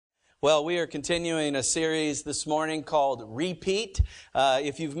Well, we are continuing a series this morning called Repeat.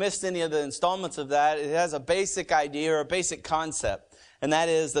 If you've missed any of the installments of that, it has a basic idea or a basic concept. And that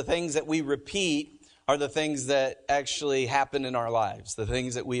is the things that we repeat are the things that actually happen in our lives, the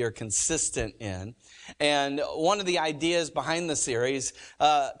things that we are consistent in. And one of the ideas behind the series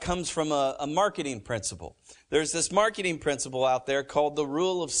comes from a marketing principle. There's this marketing principle out there called the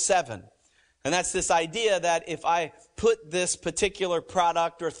Rule of 7. And that's this idea that if I put this particular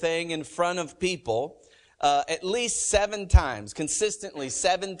product or thing in front of people at least 7 times, consistently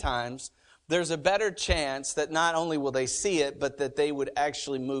 7 times, there's a better chance that not only will they see it, but that they would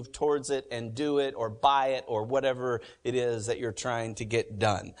actually move towards it and do it or buy it or whatever it is that you're trying to get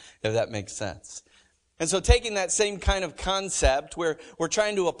done, if that makes sense. And so taking that same kind of concept, we're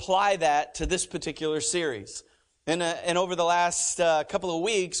trying to apply that to this particular series. And over the last couple of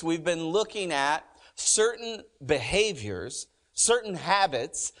weeks, we've been looking at certain behaviors, certain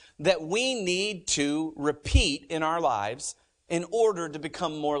habits that we need to repeat in our lives in order to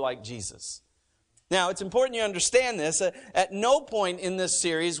become more like Jesus. Now, it's important you understand this. At no point in this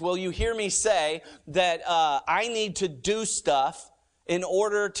series will you hear me say that I need to do stuff in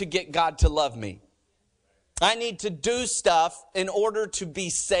order to get God to love me. I need to do stuff in order to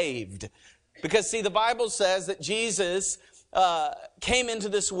be saved. Because, see, the Bible says that Jesus came into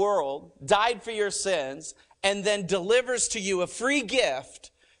this world, died for your sins, and then delivers to you a free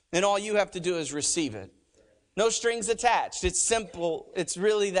gift, and all you have to do is receive it. No strings attached. It's simple. It's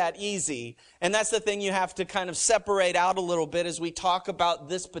really that easy. And that's the thing you have to kind of separate out a little bit as we talk about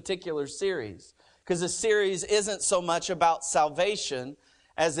this particular series. Because the series isn't so much about salvation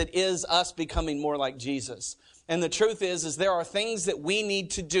as it is us becoming more like Jesus. And the truth is there are things that we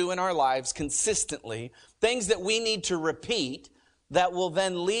need to do in our lives consistently, things that we need to repeat that will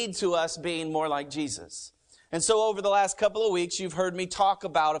then lead to us being more like Jesus. And so over the last couple of weeks, you've heard me talk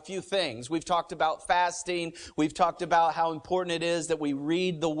about a few things. We've talked about fasting. We've talked about how important it is that we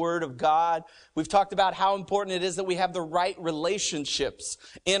read the Word of God. We've talked about how important it is that we have the right relationships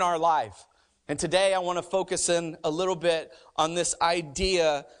in our life. And today I want to focus in a little bit on this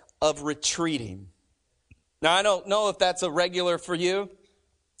idea of retreating. Now, I don't know if that's a regular for you.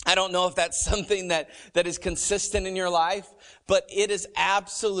 I don't know if that's something that is consistent in your life, but it is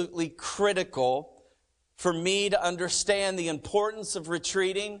absolutely critical for me to understand the importance of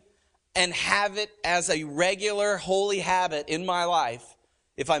retreating and have it as a regular holy habit in my life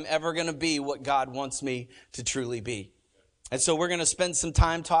if I'm ever going to be what God wants me to truly be. And so we're going to spend some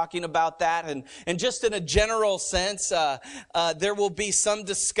time talking about that. And just in a general sense, there will be some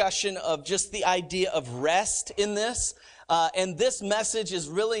discussion of just the idea of rest in this. And this message is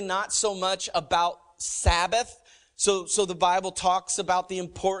really not so much about Sabbath. So the Bible talks about the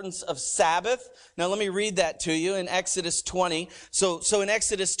importance of Sabbath. Now let me read that to you in Exodus 20. So in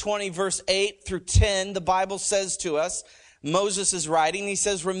Exodus 20, verse 8 through 10, the Bible says to us, Moses is writing, he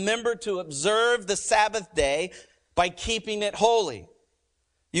says, "Remember to observe the Sabbath day by keeping it holy.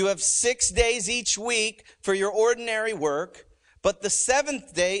 You have 6 days each week for your ordinary work, but the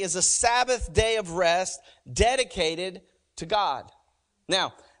 7th day is a Sabbath day of rest dedicated to God."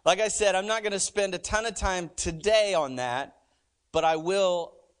 Now, like I said, I'm not going to spend a ton of time today on that, but I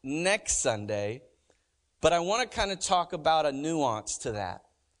will next Sunday. But I want to kind of talk about a nuance to that.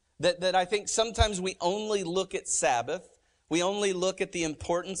 That I think sometimes we only look at Sabbath. We only look at the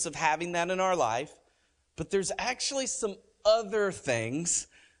importance of having that in our life. But there's actually some other things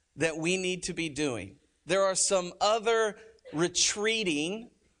that we need to be doing. There are some other retreating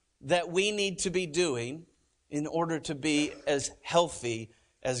that we need to be doing in order to be as healthy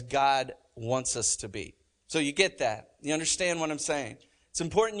as God wants us to be. So you get that. You understand what I'm saying? It's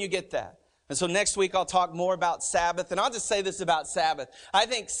important you get that. And so next week I'll talk more about Sabbath. And I'll just say this about Sabbath. I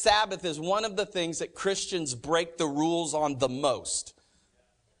think Sabbath is one of the things that Christians break the rules on the most.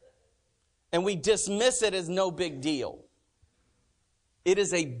 And we dismiss it as no big deal. It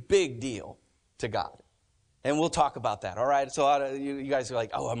is a big deal to God. And we'll talk about that, all right? So you guys are like,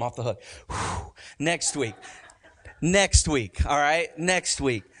 oh, I'm off the hook. Whew. Next week, all right? Next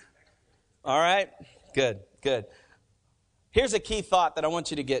week. All right? Good. Here's a key thought that I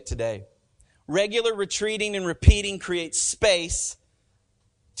want you to get today. Regular retreating and repeating creates space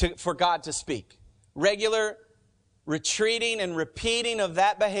for God to speak. Regular retreating and repeating of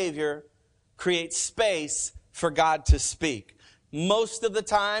that behavior create space for God to speak. Most of the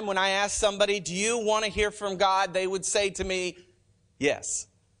time when I ask somebody, do you want to hear from God? They would say to me, yes.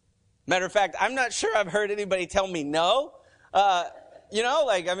 Matter of fact, I'm not sure I've heard anybody tell me no.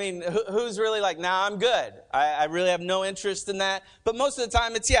 Who's really like, nah, I'm good. I really have no interest in that. But most of the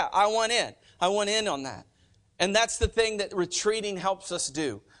time it's, yeah, I want in. I want in on that. And that's the thing that retreating helps us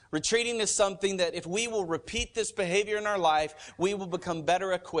do. Retreating is something that if we will repeat this behavior in our life, we will become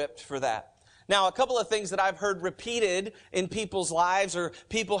better equipped for that. Now, a couple of things that I've heard repeated in people's lives or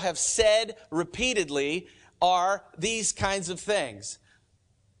people have said repeatedly are these kinds of things.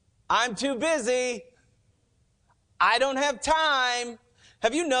 I'm too busy. I don't have time.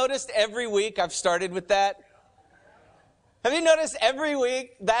 Have you noticed every week I've started with that? Have you noticed every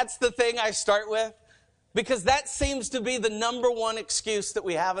week that's the thing I start with? Because that seems to be the number one excuse that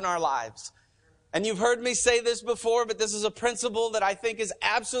we have in our lives. And you've heard me say this before, but this is a principle that I think is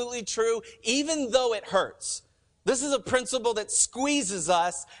absolutely true, even though it hurts. This is a principle that squeezes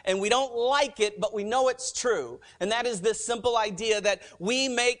us, and we don't like it, but we know it's true. And that is this simple idea that we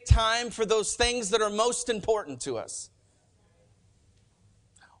make time for those things that are most important to us.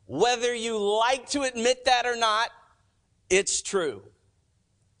 Whether you like to admit that or not, it's true.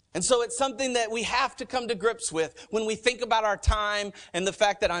 And so it's something that we have to come to grips with when we think about our time and the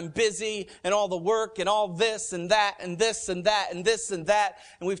fact that I'm busy and all the work and all this and that and this and that and this and that.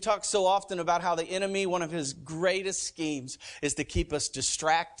 And we've talked so often about how the enemy, one of his greatest schemes is to keep us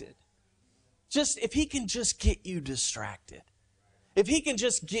distracted. If he can just get you distracted, if he can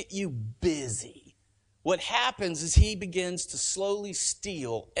just get you busy, what happens is he begins to slowly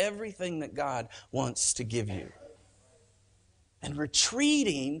steal everything that God wants to give you. And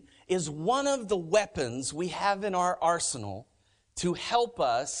retreating is one of the weapons we have in our arsenal to help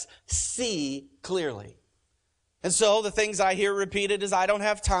us see clearly. And so the things I hear repeated is I don't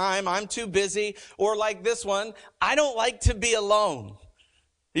have time, I'm too busy, or like this one, I don't like to be alone.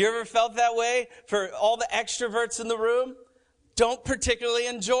 You ever felt that way? For all the extroverts in the room, don't particularly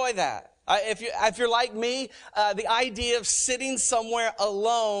enjoy that. If you're like me, the idea of sitting somewhere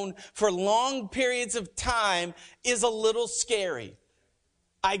alone for long periods of time is a little scary.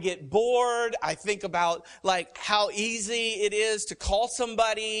 I get bored. I think about like how easy it is to call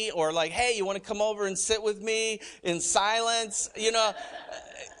somebody or like, hey, you want to come over and sit with me in silence? You know,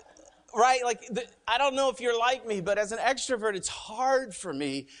 right? Like, I don't know if you're like me, but as an extrovert, it's hard for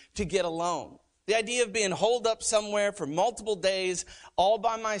me to get alone. The idea of being holed up somewhere for multiple days all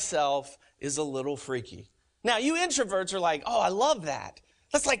by myself is a little freaky. Now, you introverts are like, oh, I love that.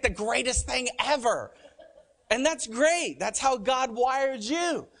 That's like the greatest thing ever. And that's great. That's how God wired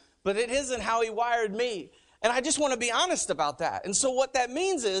you. But it isn't how he wired me. And I just want to be honest about that. And so what that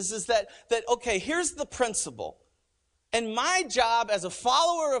means is that okay, here's the principle. And my job as a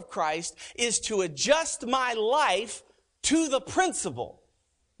follower of Christ is to adjust my life to the principle.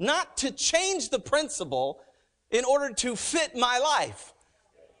 Not to change the principle in order to fit my life.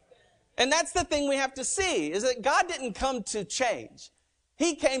 And that's the thing we have to see, is that God didn't come to change.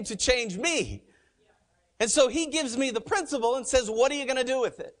 He came to change me. And so he gives me the principle and says, what are you going to do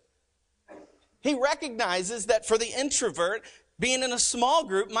with it? He recognizes that for the introvert, being in a small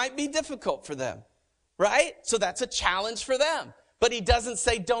group might be difficult for them, right? So that's a challenge for them. But he doesn't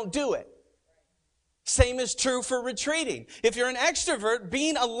say don't do it. Same is true for retreating. If you're an extrovert,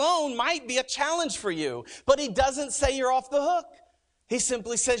 being alone might be a challenge for you, but he doesn't say you're off the hook. He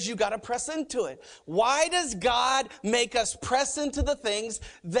simply says you got to press into it. Why does God make us press into the things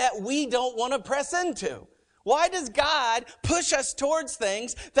that we don't want to press into? Why does God push us towards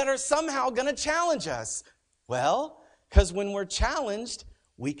things that are somehow going to challenge us? Well, because when we're challenged,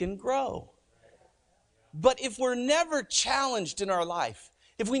 we can grow. But if we're never challenged in our life,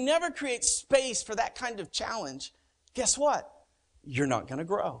 if we never create space for that kind of challenge, guess what? You're not going to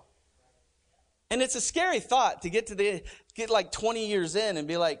grow. And it's a scary thought to get like 20 years in and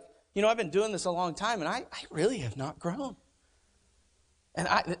be like, you know, I've been doing this a long time and I really have not grown. And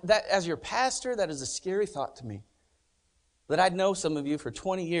that as your pastor, that is a scary thought to me. That I'd know some of you for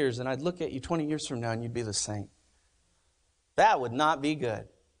 20 years and I'd look at you 20 years from now and you'd be the same. That would not be good.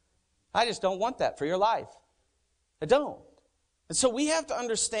 I just don't want that for your life. I don't. And so we have to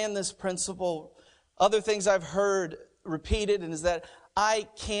understand this principle. Other things I've heard repeated is that I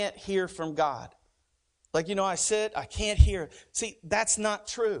can't hear from God. Like, you know, I can't hear. See, that's not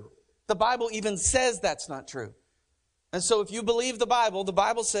true. The Bible even says that's not true. And so if you believe the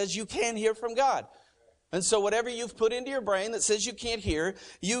Bible says you can hear from God. And so whatever you've put into your brain that says you can't hear,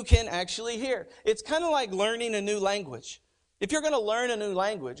 you can actually hear. It's kind of like learning a new language. If you're going to learn a new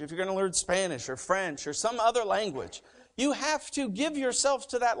language, if you're going to learn Spanish or French or some other language, you have to give yourself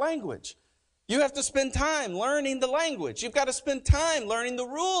to that language. You have to spend time learning the language. You've got to spend time learning the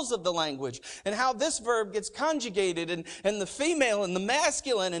rules of the language and how this verb gets conjugated and the female and the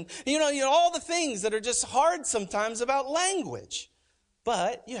masculine and you know all the things that are just hard sometimes about language.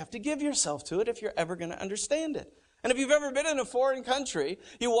 But you have to give yourself to it if you're ever going to understand it. And if you've ever been in a foreign country,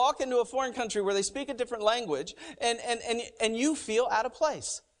 you walk into a foreign country where they speak a different language and you feel out of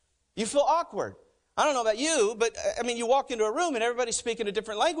place. You feel awkward. I don't know about you, but I mean, you walk into a room and everybody's speaking a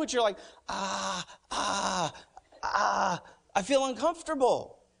different language. You're like, I feel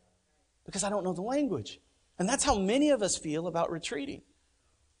uncomfortable because I don't know the language. And that's how many of us feel about retreating.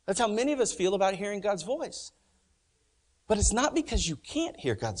 That's how many of us feel about hearing God's voice. But it's not because you can't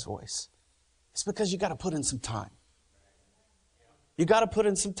hear God's voice. It's because you got to put in some time. You got to put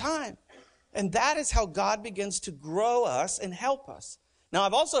in some time. And that is how God begins to grow us and help us. Now,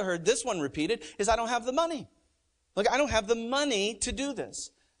 I've also heard this one repeated, is I don't have the money. Look, I don't have the money to do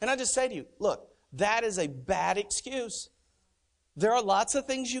this. And I just say to you, look, that is a bad excuse. There are lots of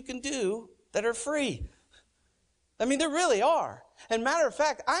things you can do that are free. I mean, there really are. And matter of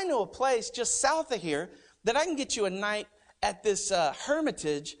fact, I know a place just south of here that I can get you a night at this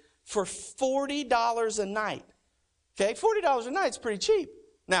Hermitage for $40 a night. Okay, $40 a night is pretty cheap.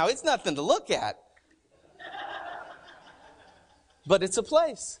 Now, it's nothing to look at. But it's a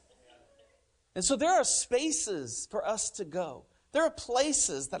place. And so there are spaces for us to go. There are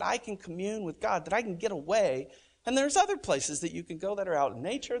places that I can commune with God, that I can get away. And there's other places that you can go that are out in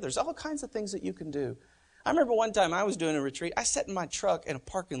nature. There's all kinds of things that you can do. I remember one time I was doing a retreat. I sat in my truck in a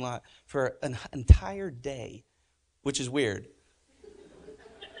parking lot for an entire day, which is weird.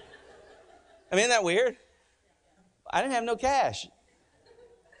 I mean, isn't that weird? I didn't have no cash.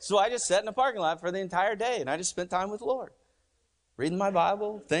 So I just sat in a parking lot for the entire day, and I just spent time with the Lord. Reading my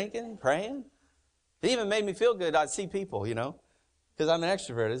Bible, thinking, praying. It even made me feel good. I'd see people, you know, because I'm an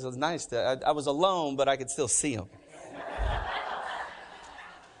extrovert. It was nice. I was alone, but I could still see them.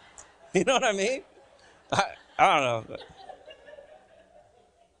 You know what I mean? I don't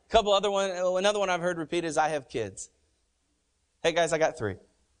know. Another one I've heard repeated is I have kids. Hey guys, I got 3.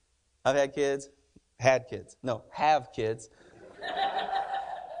 I've had kids. Have kids.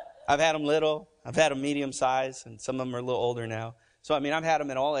 I've had them little. I've had them medium size, and some of them are a little older now. So, I mean, I've had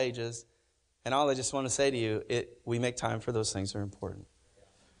them at all ages. And all I just want to say to you, we make time for those things that are important.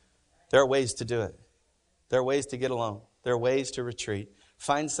 There are ways to do it. There are ways to get alone. There are ways to retreat.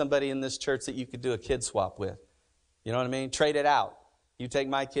 Find somebody in this church that you could do a kid swap with. You know what I mean? Trade it out. You take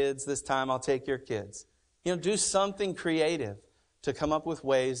my kids this time, I'll take your kids. You know, do something creative to come up with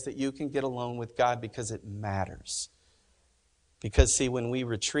ways that you can get alone with God, because it matters. Because, see, when we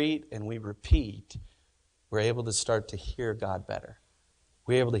retreat and we repeat, we're able to start to hear God better.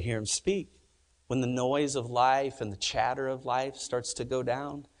 We're able to hear Him speak. When the noise of life and the chatter of life starts to go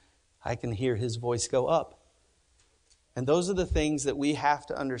down, I can hear His voice go up. And those are the things that we have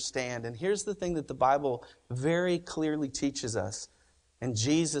to understand. And here's the thing that the Bible very clearly teaches us, and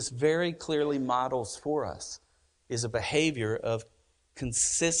Jesus very clearly models for us, is a behavior of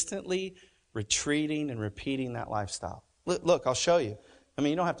consistently retreating and repeating that lifestyle. Look, I'll show you. I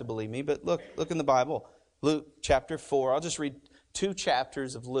mean, you don't have to believe me, but look in the Bible. Luke chapter 4. I'll just read 2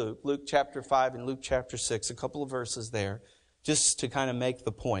 chapters of Luke. Luke chapter 5 and Luke chapter 6. A couple of verses there, just to kind of make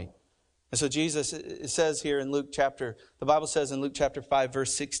the point. And so Jesus, it says here in the Bible says in Luke chapter 5,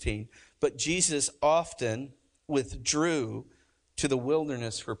 verse 16, but Jesus often withdrew to the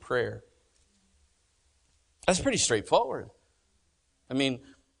wilderness for prayer. That's pretty straightforward. I mean,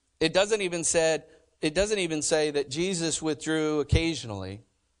 it doesn't even say that Jesus withdrew occasionally.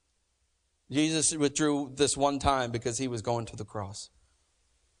 Jesus withdrew this one time because He was going to the cross.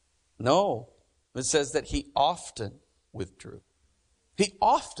 No, it says that He often withdrew. He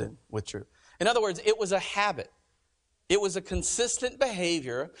often withdrew. In other words, it was a habit. It was a consistent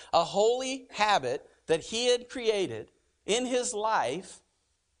behavior, a holy habit that He had created in His life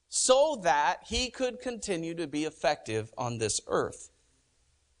so that He could continue to be effective on this earth.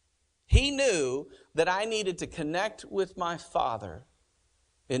 He knew that I needed to connect with my Father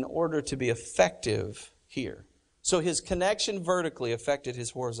in order to be effective here. So His connection vertically affected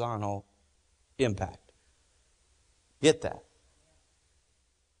His horizontal impact. Get that?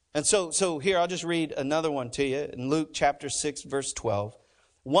 And so here, I'll just read another one to you in Luke chapter 6, verse 12.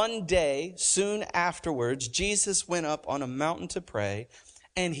 One day, soon afterwards, Jesus went up on a mountain to pray,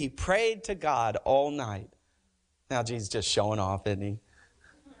 and He prayed to God all night. Now, Jesus just showing off, isn't He?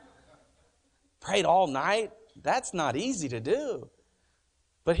 Prayed all night? That's not easy to do.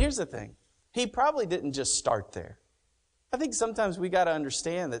 But here's the thing. He probably didn't just start there. I think sometimes we got to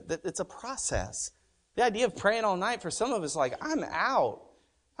understand that it's a process. The idea of praying all night for some of us, like, I'm out.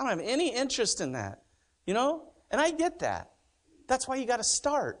 I don't have any interest in that. You know? And I get that. That's why you got to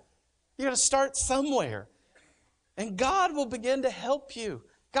start. You got to start somewhere. And God will begin to help you.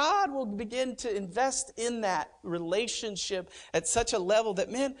 God will begin to invest in that relationship at such a level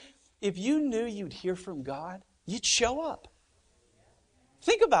that, man, if you knew you'd hear from God, you'd show up.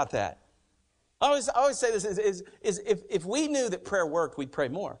 Think about that. I always say this, is if we knew that prayer worked, we'd pray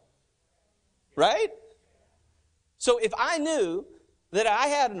more. Right? So if I knew that I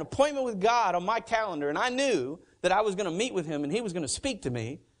had an appointment with God on my calendar and I knew that I was going to meet with Him and He was going to speak to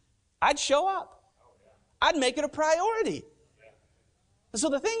me, I'd show up. I'd make it a priority. So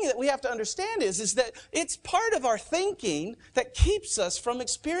the thing that we have to understand is that it's part of our thinking that keeps us from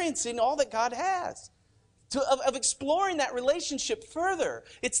experiencing all that God has, of exploring that relationship further.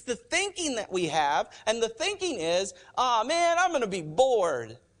 It's the thinking that we have, and the thinking is, oh man, I'm going to be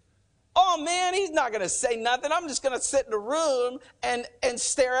bored. Oh man, He's not going to say nothing. I'm just going to sit in a room and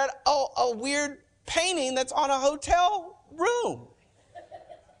stare at a weird painting that's on a hotel room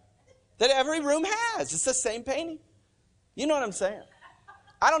that every room has. It's the same painting. You know what I'm saying?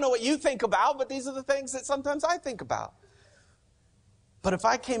 I don't know what you think about, but these are the things that sometimes I think about. But if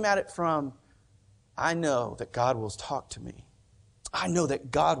I came at it from, I know that God will talk to me. I know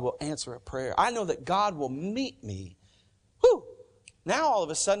that God will answer a prayer. I know that God will meet me. Whew! Now all of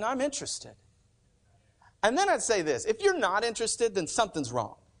a sudden I'm interested. And then I'd say this, if you're not interested, then something's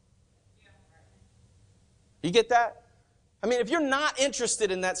wrong. You get that? I mean, if you're not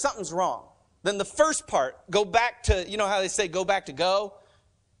interested in that, something's wrong. Then the first part, go back to, you know how they say go back to go?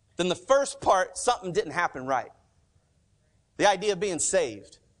 Then the first part, something didn't happen right. The idea of being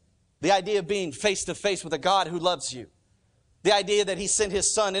saved. The idea of being face to face with a God who loves you. The idea that He sent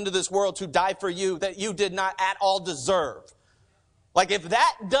His Son into this world to die for you that you did not at all deserve. Like if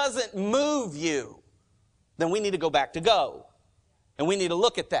that doesn't move you, then we need to go back to go. And we need to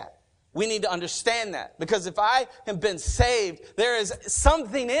look at that. We need to understand that. Because if I have been saved, there is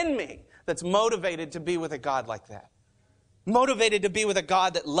something in me that's motivated to be with a God like that. Motivated to be with a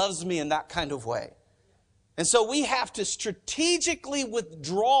God that loves me in that kind of way. And so we have to strategically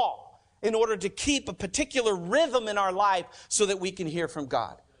withdraw in order to keep a particular rhythm in our life so that we can hear from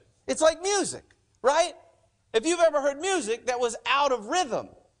God. It's like music, right? If you've ever heard music that was out of rhythm,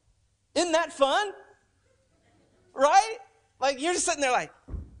 isn't that fun? Right? Like you're just sitting there like,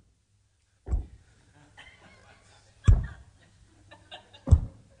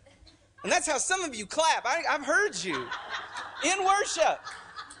 and that's how some of you clap. I've heard you in worship.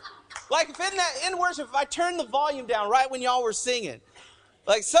 Like in worship, if I turned the volume down right when y'all were singing,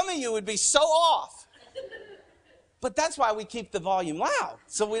 like some of you would be so off. But that's why we keep the volume loud,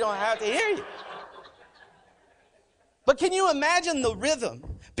 so we don't have to hear you. But can you imagine the rhythm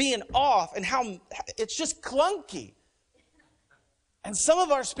being off and how it's just clunky? And some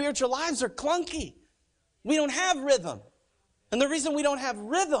of our spiritual lives are clunky. We don't have rhythm. And the reason we don't have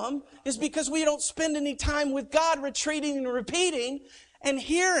rhythm is because we don't spend any time with God retreating and repeating and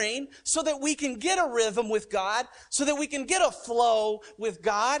hearing so that we can get a rhythm with God, so that we can get a flow with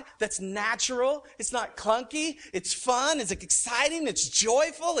God that's natural. It's not clunky. It's fun. It's exciting. It's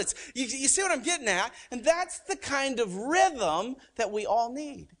joyful. You see what I'm getting at? And that's the kind of rhythm that we all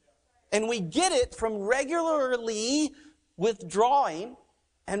need. And we get it from regularly withdrawing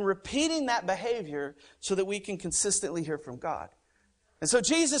and repeating that behavior so that we can consistently hear from God. And so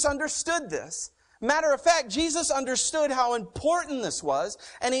Jesus understood this. Matter of fact, Jesus understood how important this was,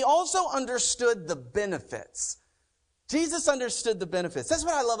 and He also understood the benefits. Jesus understood the benefits. That's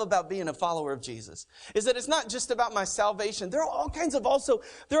what I love about being a follower of Jesus, is that it's not just about my salvation. There are all kinds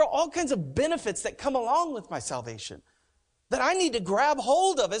of benefits that come along with my salvation that I need to grab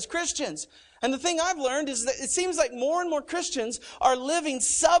hold of as Christians. And the thing I've learned is that it seems like more and more Christians are living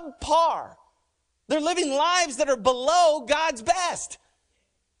subpar. They're living lives that are below God's best.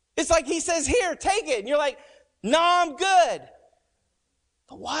 It's like He says, here, take it. And you're like, no, I'm good.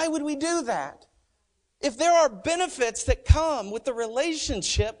 But why would we do that? If there are benefits that come with the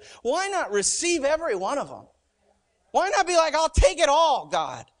relationship, why not receive every one of them? Why not be like, I'll take it all,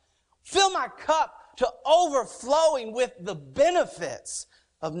 God. Fill my cup to overflowing with the benefits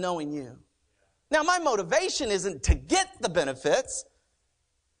of knowing You. Now, my motivation isn't to get the benefits.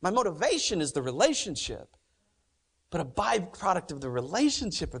 My motivation is the relationship. But a byproduct of the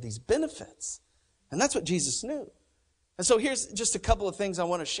relationship are these benefits. And that's what Jesus knew. And so here's just a couple of things I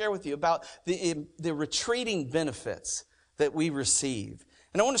want to share with you about the retreating benefits that we receive.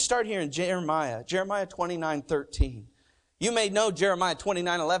 And I want to start here in Jeremiah 29:13. You may know Jeremiah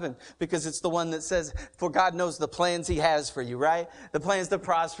 29:11 because it's the one that says, for God knows the plans He has for you, right? The plans to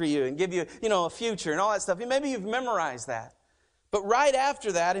prosper you and give you, a future and all that stuff. Maybe you've memorized that. But right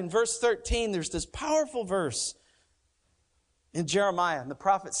after that, in verse 13, there's this powerful verse in Jeremiah. And the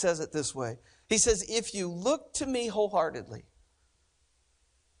prophet says it this way. He says, if you look to me wholeheartedly,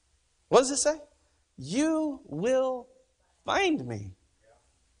 what does it say? You will find me.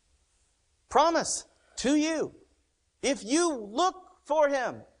 Promise to you. If you look for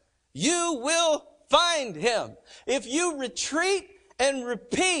Him, you will find Him. If you retreat and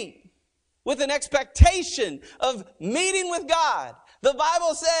repeat, with an expectation of meeting with God, the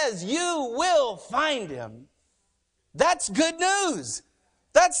Bible says you will find Him. That's good news.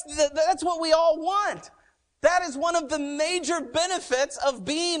 That's what we all want. That is one of the major benefits of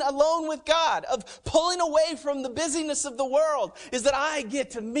being alone with God, of pulling away from the busyness of the world, is that I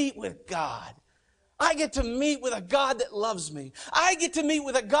get to meet with God. I get to meet with a God that loves me. I get to meet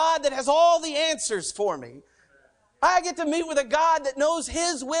with a God that has all the answers for me. I get to meet with a God that knows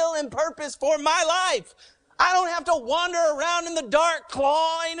His will and purpose for my life. I don't have to wander around in the dark,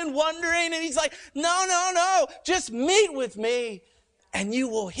 clawing and wondering. And He's like, no. Just meet with me and you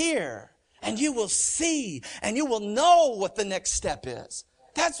will hear and you will see and you will know what the next step is.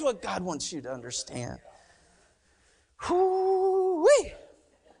 That's what God wants you to understand. Whoo-wee.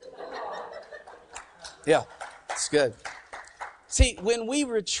 Yeah, it's good. See, when we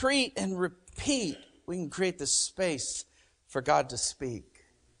retreat and repeat, we can create the space for God to speak.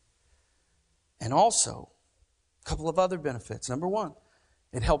 And also, a couple of other benefits. Number one,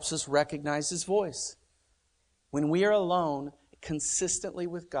 it helps us recognize His voice. When we are alone consistently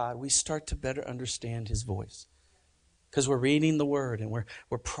with God, we start to better understand His voice. Because we're reading the Word and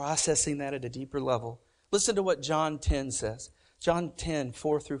we're processing that at a deeper level. Listen to what John 10 says. John 10,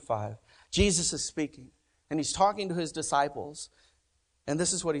 4-5. Jesus is speaking, and He's talking to His disciples. And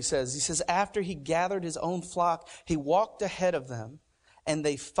this is what He says. He says, after He gathered His own flock, He walked ahead of them, and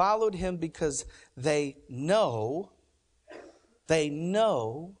they followed Him because they know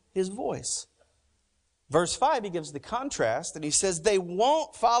His voice. Verse 5, He gives the contrast, and He says, they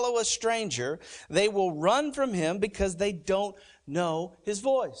won't follow a stranger. They will run from Him because they don't know His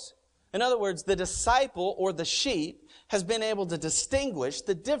voice. In other words, the disciple or the sheep has been able to distinguish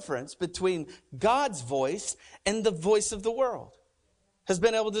the difference between God's voice and the voice of the world. Has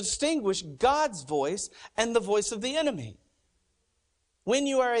been able to distinguish God's voice and the voice of the enemy. When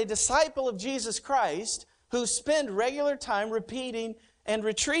you are a disciple of Jesus Christ who spend regular time repeating and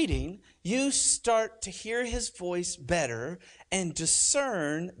retreating, you start to hear His voice better and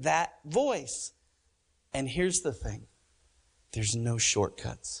discern that voice. And here's the thing. There's no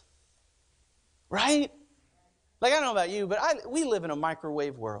shortcuts. Right? Like, I don't know about you, but we live in a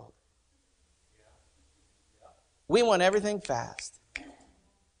microwave world. We want everything fast.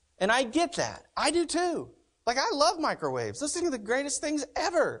 And I get that. I do too. Like, I love microwaves. Those things are the greatest things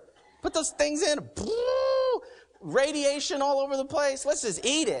ever. Put those things in, radiation all over the place. Let's just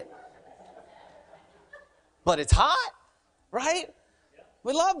eat it. But it's hot, right?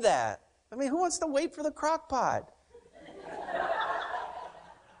 We love that. I mean, who wants to wait for the crock pot?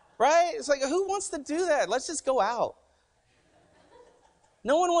 Right? It's like, who wants to do that? Let's just go out.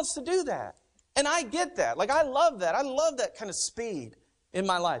 No one wants to do that. And I get that. Like, I love that. I love that kind of speed in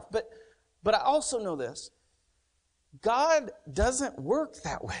my life. But I also know this. God doesn't work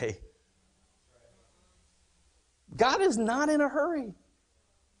that way. God is not in a hurry.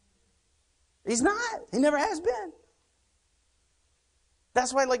 He's not. He never has been.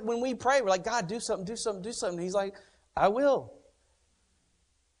 That's why, like, when we pray, we're like, God, do something, do something, do something. He's like, I will.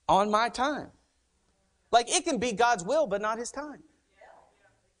 On my time. Like, it can be God's will, but not His time.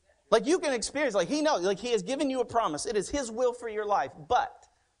 Like, you can experience, like, He knows, like, He has given you a promise. It is His will for your life, but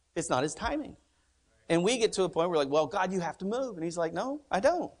it's not His timing. And we get to a point where we're like, well, God, you have to move. And He's like, no, I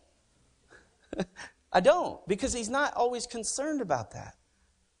don't. I don't. Because He's not always concerned about that.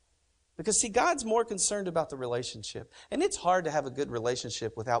 Because, see, God's more concerned about the relationship. And it's hard to have a good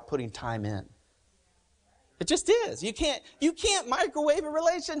relationship without putting time in. It just is. You can't microwave a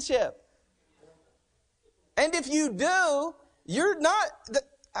relationship. And if you do, you're not...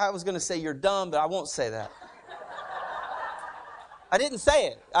 I was going to say you're dumb, but I won't say that. I didn't say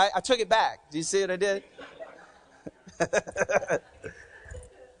it. I took it back. Do you see what I did?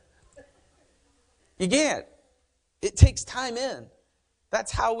 You can't. It takes time in.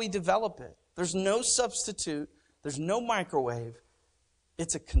 That's how we develop it. There's no substitute. There's no microwave.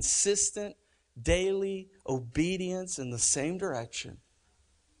 It's a consistent, daily obedience in the same direction.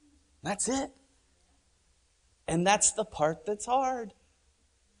 That's it. And that's the part that's hard.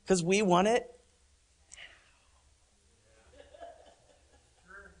 Because we want it.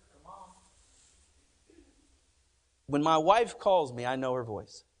 When my wife calls me, I know her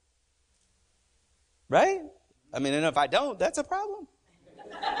voice. Right? I mean, and if I don't, that's a problem.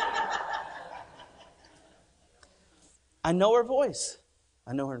 I know her voice.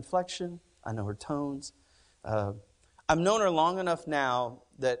 I know her inflection. I know her tones. I've known her long enough now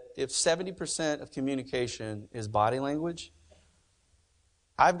that if 70% of communication is body language,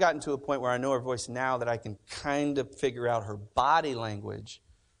 I've gotten to a point where I know her voice now that I can kind of figure out her body language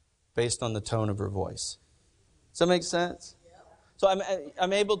based on the tone of her voice. Does that make sense? So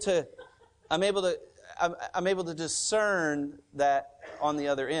I'm able to I'm able to discern that on the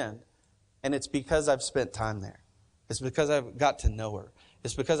other end. And it's because I've spent time there. It's because I've got to know her.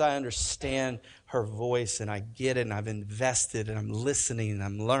 It's because I understand her voice and I get it and I've invested and I'm listening and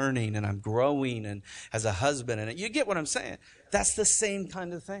I'm learning and I'm growing and as a husband. And you get what I'm saying? That's the same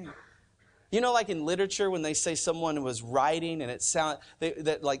kind of thing. You know, like in literature, when they say someone was writing and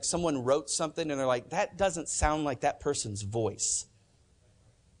that like someone wrote something and they're like, that doesn't sound like that person's voice.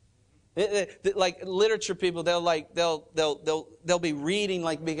 Like literature people, they'll be reading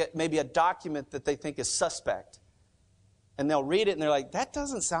like maybe a document that they think is suspect. And they'll read it and they're like, that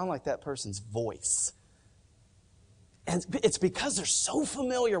doesn't sound like that person's voice. And it's because they're so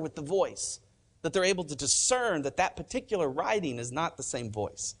familiar with the voice that they're able to discern that that particular writing is not the same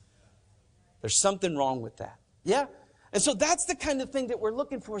voice. There's something wrong with that. Yeah? And so that's the kind of thing that we're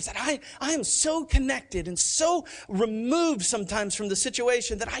looking for, is that I am so connected and so removed sometimes from the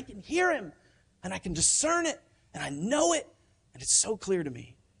situation that I can hear him and I can discern it and I know it and it's so clear to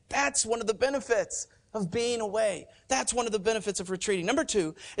me. That's one of the benefits of being away. That's one of the benefits of retreating. Number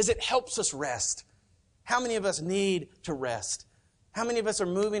 2 is it helps us rest. How many of us need to rest? How many of us are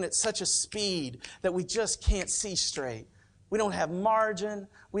moving at such a speed that we just can't see straight? We don't have margin.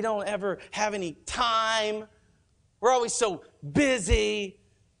 We don't ever have any time. We're always so busy,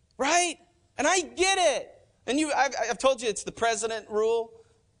 right? And I get it. And I've told you it's the president rule.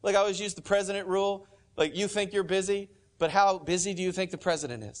 Like I always use the president rule. Like you think you're busy, but how busy do you think the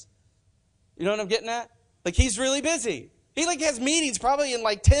president is? You know what I'm getting at? Like he's really busy. He like has meetings probably in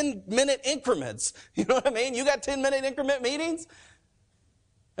like 10-minute increments. You know what I mean? You got 10-minute increment meetings?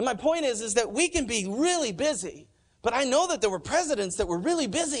 And my point is that we can be really busy. But I know that there were presidents that were really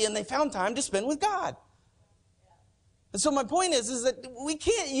busy and they found time to spend with God. And so my point is that we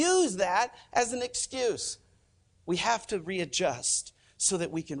can't use that as an excuse. We have to readjust so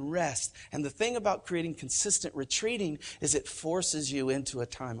that we can rest. And the thing about creating consistent retreating is it forces you into a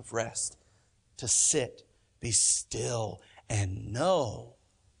time of rest. To sit, be still, and know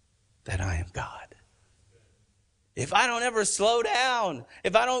that I am God. If I don't ever slow down,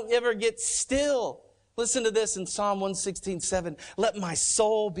 if I don't ever get still, listen to this in Psalm 116:7. Let my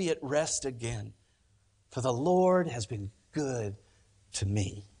soul be at rest again, for the Lord has been good to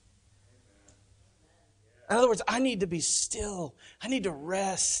me. In other words, I need to be still. I need to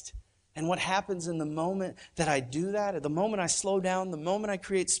rest. And what happens in the moment that I do that, at the moment I slow down, the moment I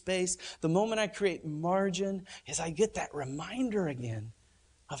create space, the moment I create margin, is I get that reminder again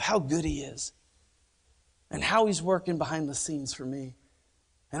of how good he is and how he's working behind the scenes for me.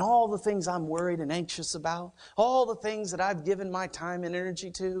 And all the things I'm worried and anxious about, all the things that I've given my time and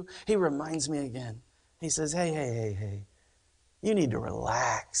energy to, he reminds me again. He says, hey, you need to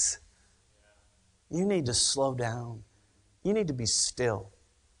relax. You need to slow down. You need to be still.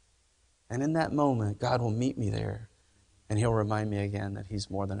 And in that moment, God will meet me there and he'll remind me again that he's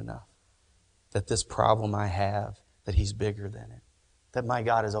more than enough. That this problem I have, that he's bigger than it. That my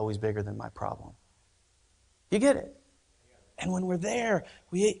God is always bigger than my problem. You get it? And when we're there,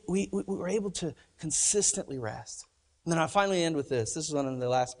 we're able to consistently rest. And then I finally end with this. This is one of the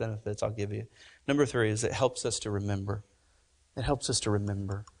last benefits I'll give you. Number 3 is it helps us to remember. It helps us to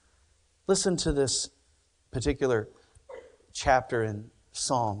remember. Listen to this particular chapter in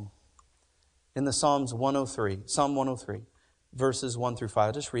Psalm. In the Psalm 103, verses 1 through 5.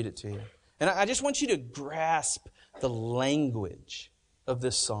 I'll just read it to you. And I just want you to grasp the language of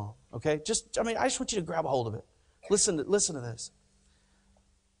this psalm. Okay? I just want you to grab a hold of it. Listen to this.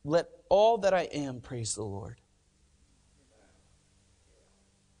 Let all that I am praise the Lord.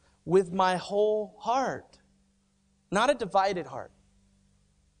 With my whole heart. Not a divided heart.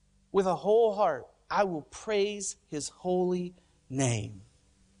 With a whole heart, I will praise his holy name.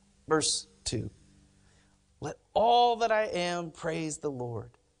 Verse 2. Let all that I am praise the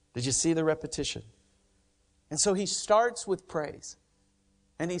Lord. Did you see the repetition? And so he starts with praise.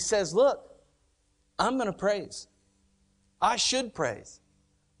 And he says, look, I'm going to praise. I should praise.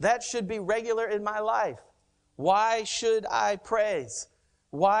 That should be regular in my life. Why should I praise?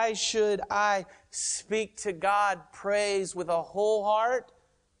 Why should I speak to God praise with a whole heart?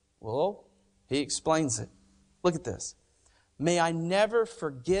 Well, he explains it. Look at this. May I never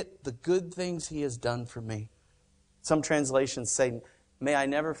forget the good things he has done for me. Some translations say, may I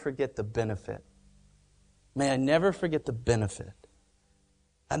never forget the benefit. May I never forget the benefit.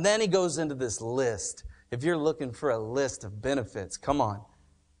 And then he goes into this list. If you're looking for a list of benefits, come on.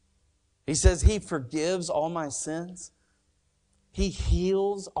 He says he forgives all my sins. He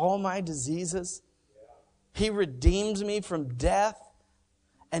heals all my diseases. He redeems me from death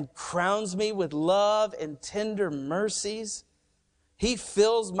and crowns me with love and tender mercies. He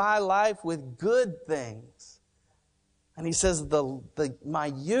fills my life with good things. And he says, my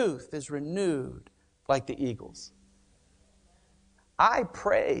youth is renewed like the eagles. I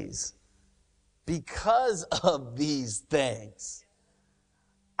praise because of these things.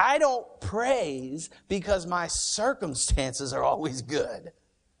 I don't praise because my circumstances are always good.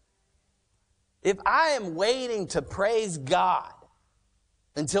 If I am waiting to praise God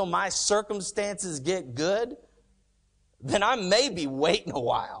until my circumstances get good, then I may be waiting a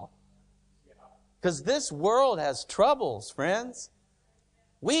while. Because this world has troubles, friends.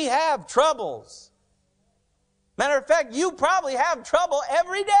 We have troubles. Matter of fact, you probably have trouble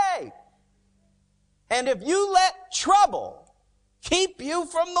every day. And if you let trouble keep you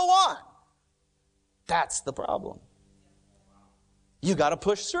from the one, that's the problem. You got to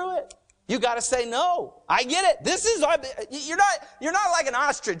push through it. You got to say no. I get it. You're not like an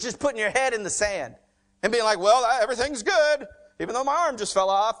ostrich just putting your head in the sand and being like, well, everything's good, even though my arm just fell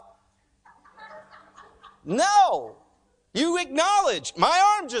off. No. You acknowledge,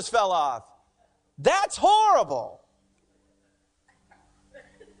 my arm just fell off. That's horrible.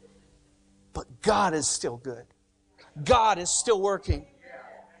 But God is still good. God is still working.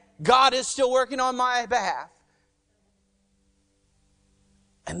 God is still working on my behalf.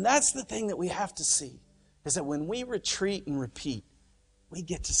 And that's the thing that we have to see, is that when we retreat and repeat, we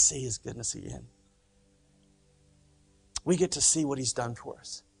get to see His goodness again. We get to see what He's done for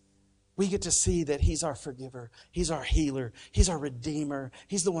us. We get to see that He's our forgiver. He's our healer. He's our redeemer.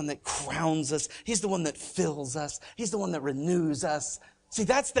 He's the one that crowns us. He's the one that fills us. He's the one that renews us. See,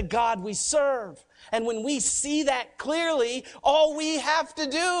 that's the God we serve. And when we see that clearly, all we have to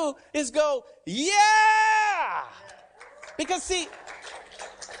do is go, yeah! Because see,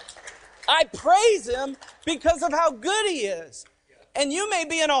 I praise Him because of how good He is. And you may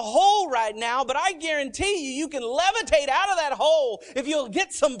be in a hole right now, but I guarantee you can levitate out of that hole if you'll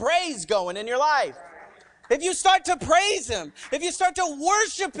get some praise going in your life. If you start to praise Him, if you start to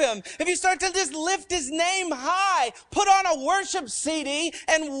worship Him, if you start to just lift His name high, put on a worship CD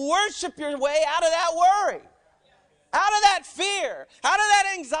and worship your way out of that worry, out of that fear, out of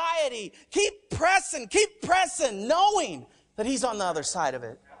that anxiety. Keep pressing, knowing that He's on the other side of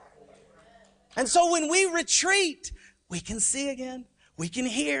it. And so when we retreat, we can see again, we can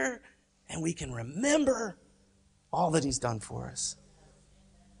hear, and we can remember all that He's done for us.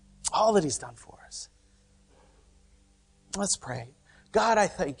 All that He's done for us. Let's pray. God, I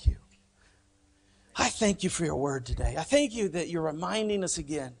thank You. I thank You for Your word today. I thank You that You're reminding us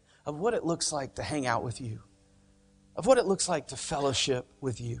again of what it looks like to hang out with You, of what it looks like to fellowship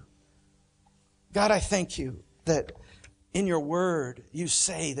with You. God, I thank You that in Your word, You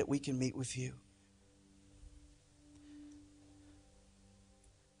say that we can meet with You.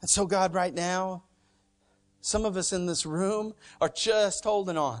 And so, God, right now, some of us in this room are just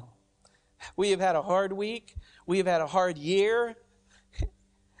holding on. We have had a hard week. We have had a hard year.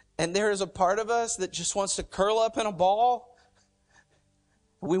 And there is a part of us that just wants to curl up in a ball.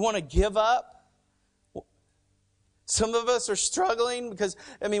 We want to give up. Some of us are struggling because,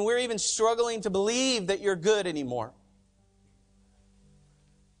 we're even struggling to believe that You're good anymore.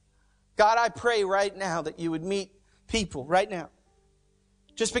 God, I pray right now that You would meet people right now.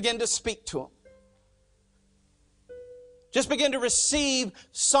 Just begin to speak to them. Just begin to receive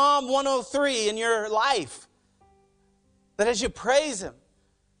Psalm 103 in your life. That as you praise Him,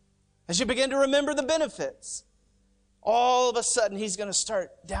 as you begin to remember the benefits, all of a sudden He's going to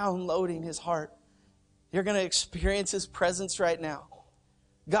start downloading His heart. You're going to experience His presence right now.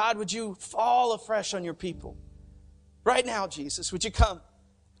 God, would You fall afresh on Your people? Right now, Jesus, would You come?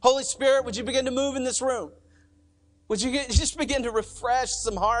 Holy Spirit, would You begin to move in this room? Would you just begin to refresh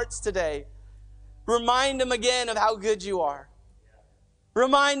some hearts today? Remind them again of how good You are.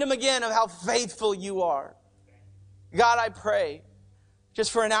 Remind them again of how faithful You are. God, I pray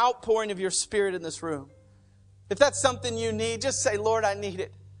just for an outpouring of Your Spirit in this room. If that's something you need, just say, Lord, I need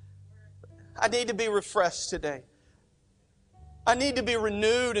it. I need to be refreshed today. I need to be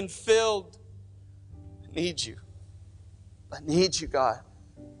renewed and filled. I need You. I need You, God.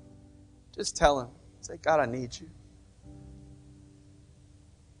 Just tell Him. Say, God, I need You.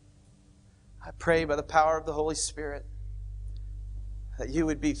 I pray by the power of the Holy Spirit that you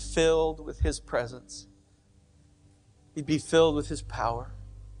would be filled with His presence. You'd be filled with His power.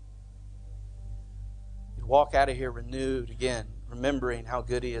 You'd walk out of here renewed again, remembering how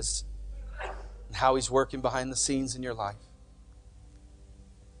good He is and how He's working behind the scenes in your life.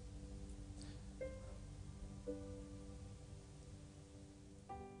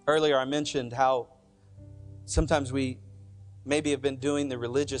 Earlier I mentioned how sometimes we maybe have been doing the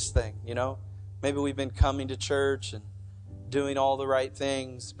religious thing, Maybe we've been coming to church and doing all the right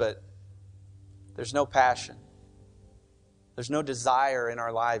things, but there's no passion. There's no desire in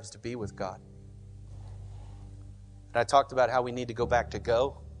our lives to be with God. And I talked about how we need to go back to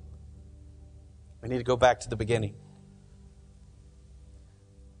go. We need to go back to the beginning.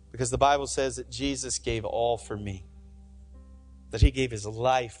 Because the Bible says that Jesus gave all for me. That He gave His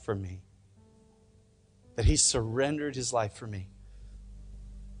life for me. That He surrendered His life for me.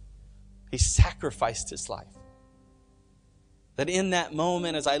 He sacrificed His life. That in that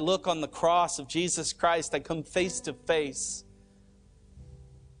moment, as I look on the cross of Jesus Christ, I come face to face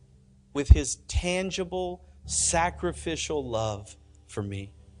with His tangible, sacrificial love for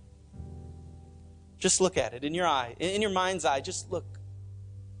me. Just look at it in your eye, in your mind's eye. Just look.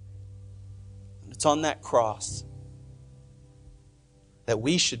 It's on that cross that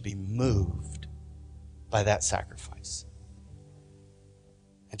we should be moved by that sacrifice.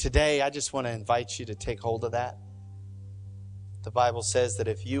 And today, I just want to invite you to take hold of that. The Bible says that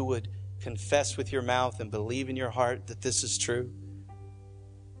if you would confess with your mouth and believe in your heart that this is true,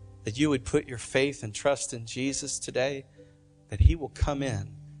 that you would put your faith and trust in Jesus today, that He will come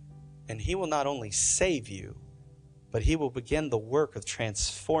in and He will not only save you, but He will begin the work of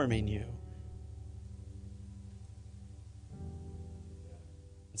transforming you.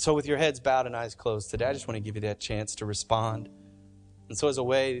 And so with your heads bowed and eyes closed today, I just want to give you that chance to respond. And so as a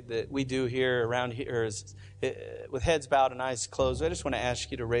way that we do here around here is with heads bowed and eyes closed, I just want to ask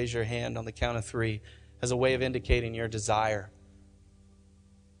you to raise your hand on the count of 3 as a way of indicating your desire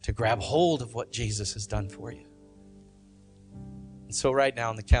to grab hold of what Jesus has done for you. And so right now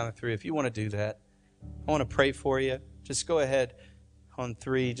on the count of 3, if you want to do that, I want to pray for you. Just go ahead on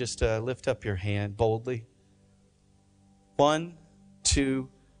 3, just lift up your hand boldly. 1, 2,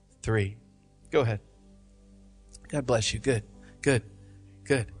 3. Go ahead. God bless you. Good. Good.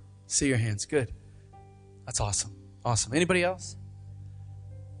 Good. See your hands. Good. That's awesome. Awesome. Anybody else?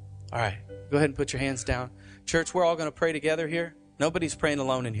 All right. Go ahead and put your hands down. Church, we're all going to pray together here. Nobody's praying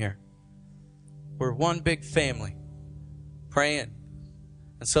alone in here. We're one big family praying.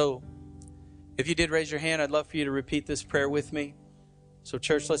 And so, if you did raise your hand, I'd love for you to repeat this prayer with me. So,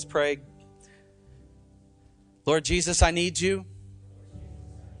 church, let's pray. Lord Jesus, I need you.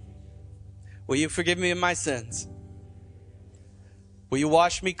 Will you forgive me of my sins? Will you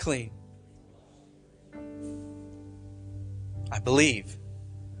wash me clean? I believe.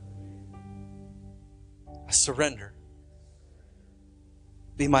 I surrender.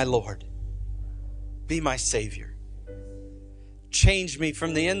 Be my Lord. Be my Savior. Change me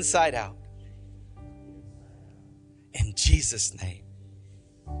from the inside out. In Jesus' name.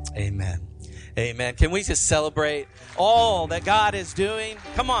 Amen. Amen. Can we just celebrate all that God is doing?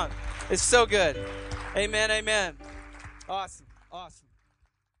 Come on. It's so good. Amen. Amen. Awesome. Awesome.